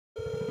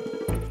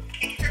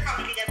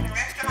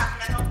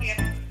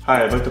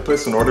Hi, I'd like to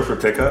place an order for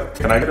pickup.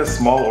 Can I get a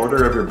small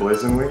order of your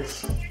Blazin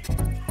wings?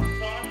 Boneless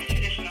or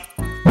traditional?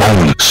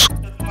 Boneless.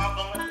 The small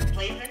boneless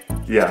blazin?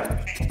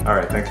 Yeah.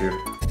 Alright, thank you.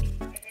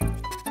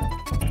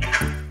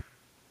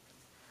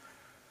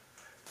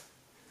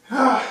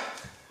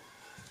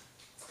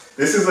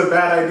 This is a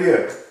bad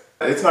idea.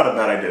 It's not a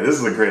bad idea. This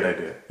is a great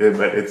idea.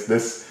 But it's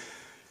this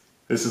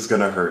is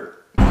gonna hurt.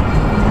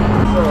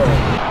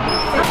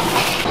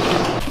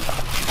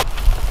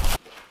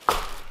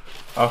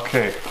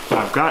 Okay,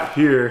 I've got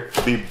here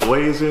the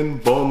Blazin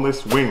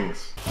boneless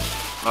wings.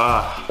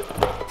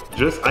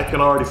 I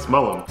can already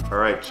smell them. All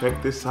right,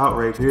 check this out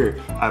right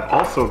here. I've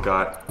also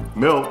got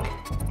milk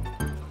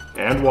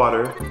and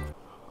water.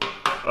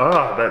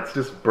 That's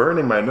just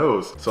burning my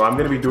nose. So I'm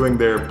gonna be doing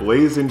their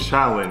Blazin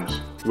challenge,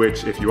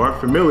 which if you aren't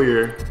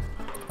familiar,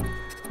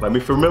 let me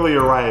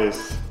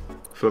familiarize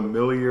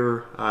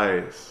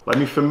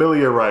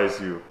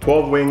you.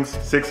 12 wings,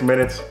 6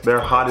 minutes, their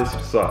hottest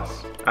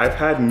sauce. I've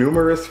had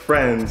numerous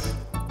friends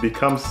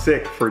become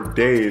sick for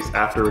days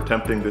after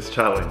attempting this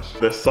challenge.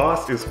 The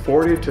sauce is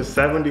 40 to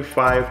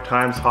 75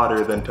 times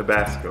hotter than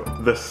Tabasco.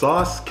 The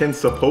sauce can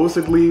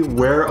supposedly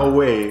wear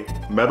away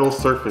metal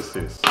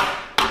surfaces.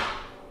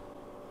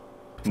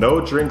 No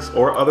drinks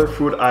or other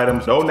food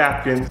items, no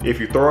napkins.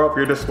 If you throw up,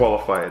 you're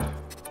disqualified.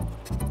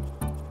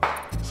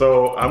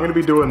 So I'm gonna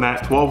be doing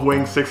that, 12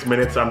 wings, 6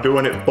 minutes. I'm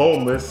doing it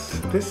boneless.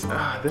 This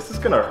is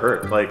gonna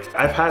hurt. Like,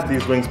 I've had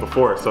these wings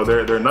before, so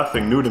they're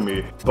nothing new to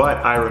me.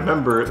 But I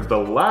remember the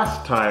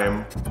last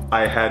time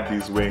I had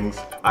these wings,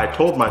 I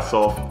told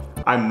myself,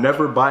 I'm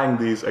never buying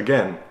these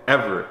again,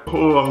 ever.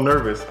 Oh, I'm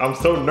nervous. I'm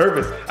so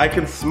nervous. I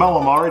can smell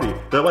them already.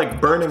 They're like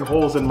burning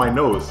holes in my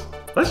nose.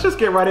 Let's just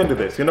get right into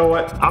this. You know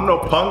what? I'm no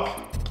punk.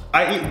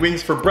 I eat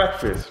wings for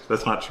breakfast.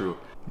 That's not true.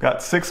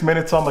 Got 6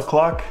 minutes on the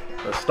clock.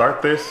 Let's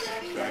start this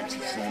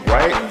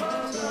right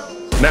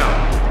now.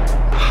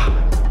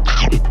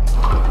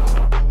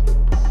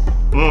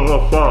 I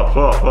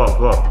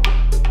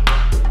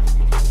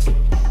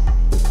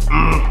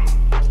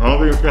don't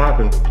think it's gonna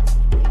happen.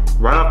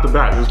 Right off the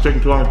bat, this is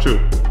taking too long to chew.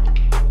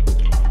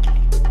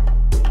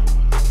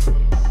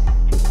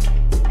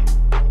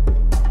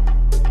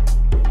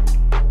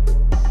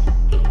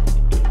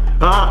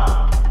 Come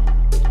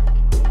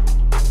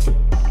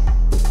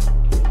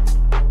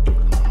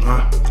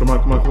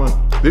on.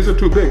 These are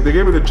too big. They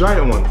gave me the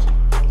giant ones.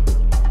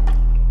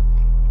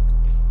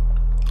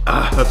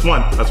 That's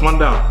one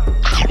down.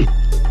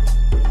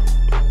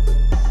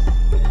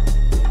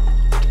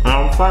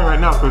 I'm fine right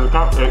now because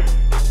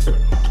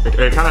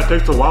it kind of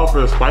takes a while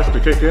for the spice to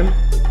kick in.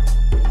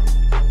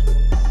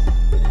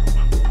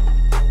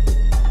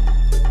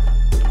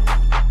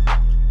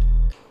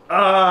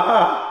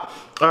 All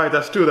right,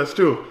 that's two.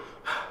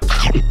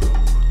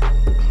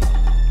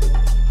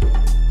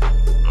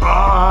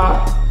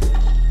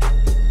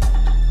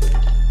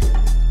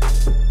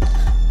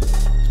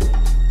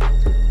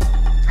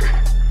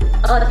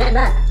 Oh, look at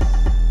that.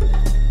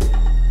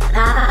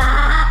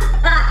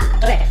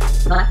 Okay,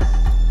 come on.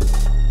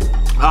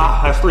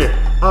 That's three.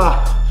 I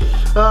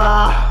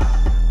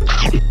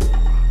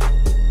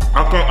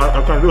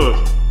can't do this.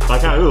 I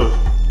can't do this.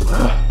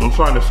 I'm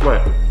starting to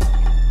sweat.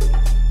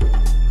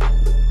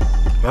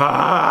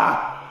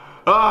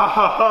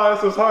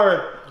 This is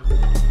hard.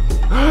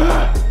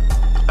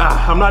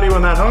 I'm not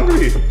even that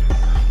hungry.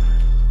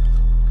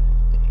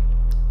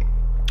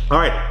 All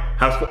right.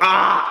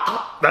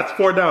 That's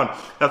four down.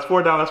 That's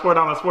four down. Come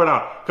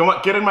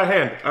on, get in my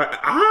hand. All right.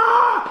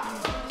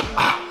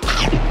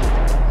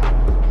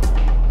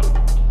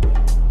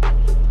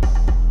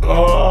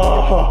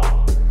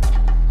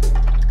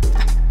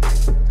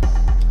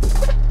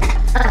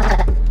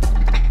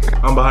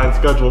 I'm behind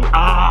schedule.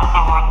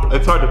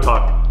 It's hard to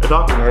talk.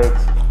 Talking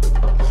hurts.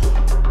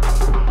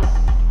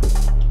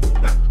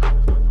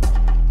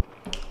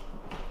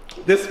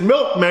 This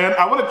milk, man.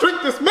 I want to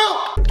drink this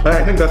milk.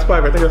 I think that's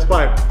five.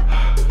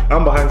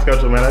 I'm behind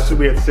schedule, man. I should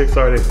be at 6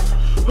 already.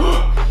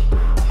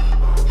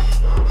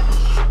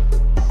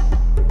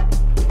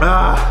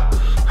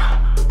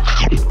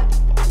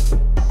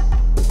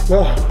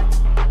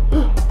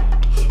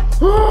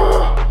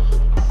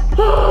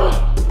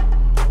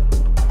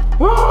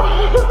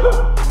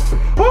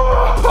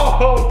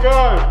 Oh,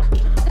 God.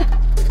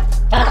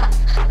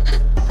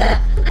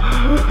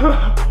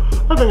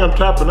 I think I'm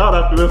tapping out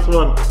after this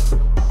one.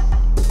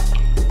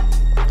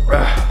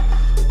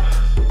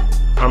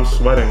 I'm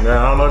sweating, man.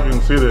 I don't know if you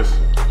can see this.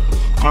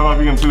 I don't know if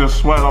you can see the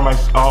sweat on my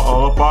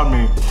all up on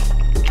me.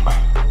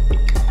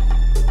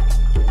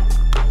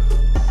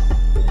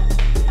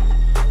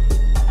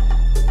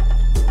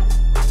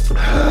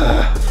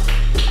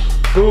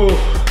 Ooh.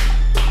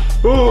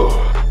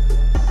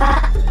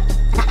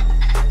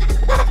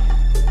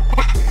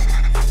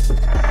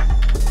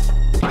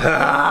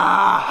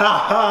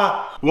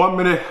 1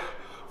 minute,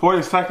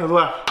 40 seconds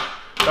left.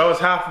 That was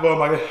half of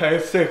them. I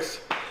got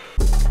 6.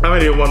 I'm gonna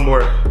get one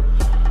more.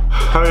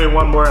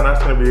 And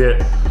that's gonna be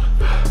it.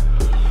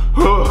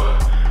 Oh,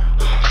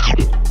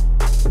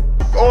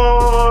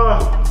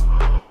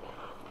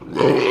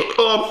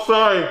 I'm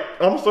sorry.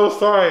 I'm so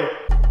sorry.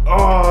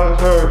 Oh, it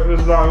hurts.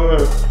 It's not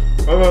good.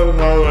 Oh, it's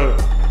not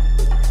good.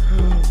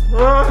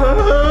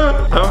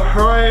 I'm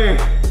crying.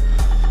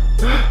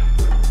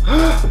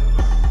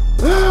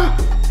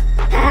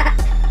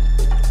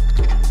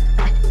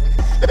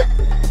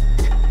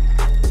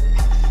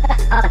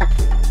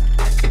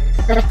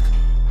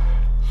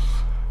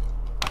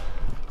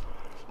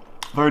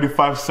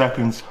 35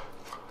 seconds.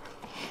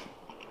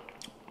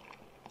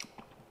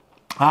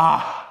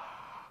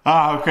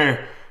 Okay.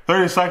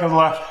 30 seconds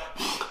left.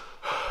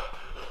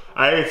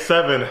 I ate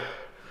 7.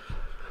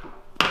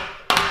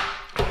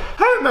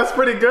 That's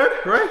pretty good,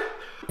 right?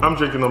 I'm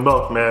drinking the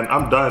milk, man.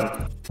 I'm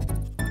done.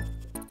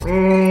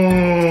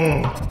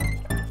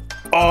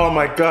 Oh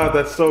my God,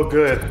 that's so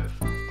good.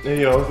 And,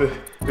 you know,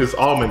 it's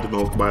almond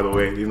milk, by the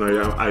way. You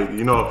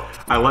know,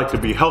 I like to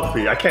be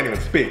healthy. I can't even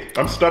speak.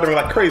 I'm stuttering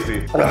like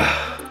crazy.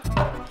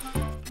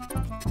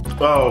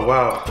 Oh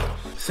wow,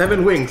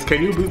 7 wings.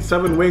 Can you beat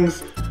 7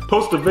 wings?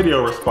 Post a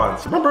video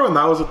response. Remember when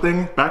that was a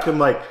thing back in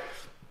like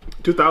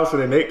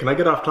 2008? Can I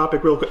get off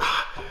topic real quick?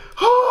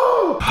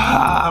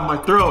 My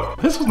throat.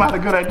 This was not a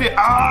good idea.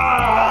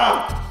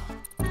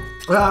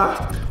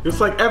 It's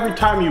like every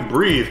time you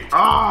breathe.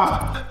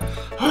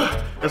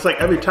 It's like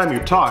every time you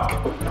talk.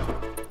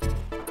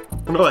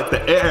 Remember, like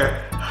the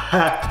air.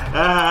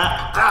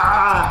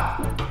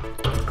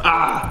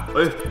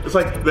 It's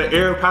like the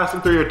air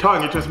passing through your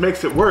tongue. It just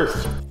makes it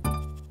worse.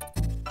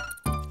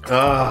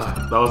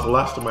 That was the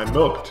last of my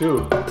milk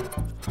too.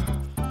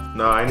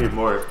 No, I need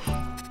more.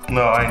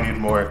 No, I need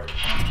more.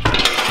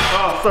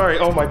 Oh, sorry.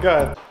 Oh my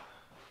God.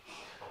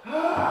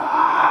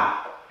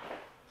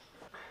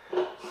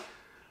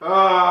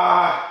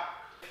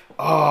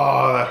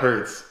 Oh, that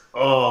hurts.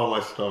 Oh,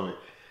 my stomach.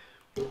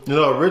 You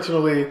know,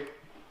 originally,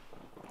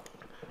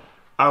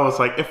 I was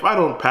like, if I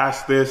don't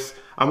pass this,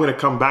 I'm gonna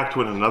come back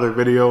to it in another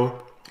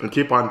video and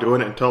keep on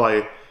doing it until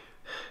I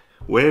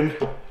win.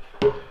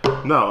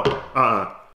 No,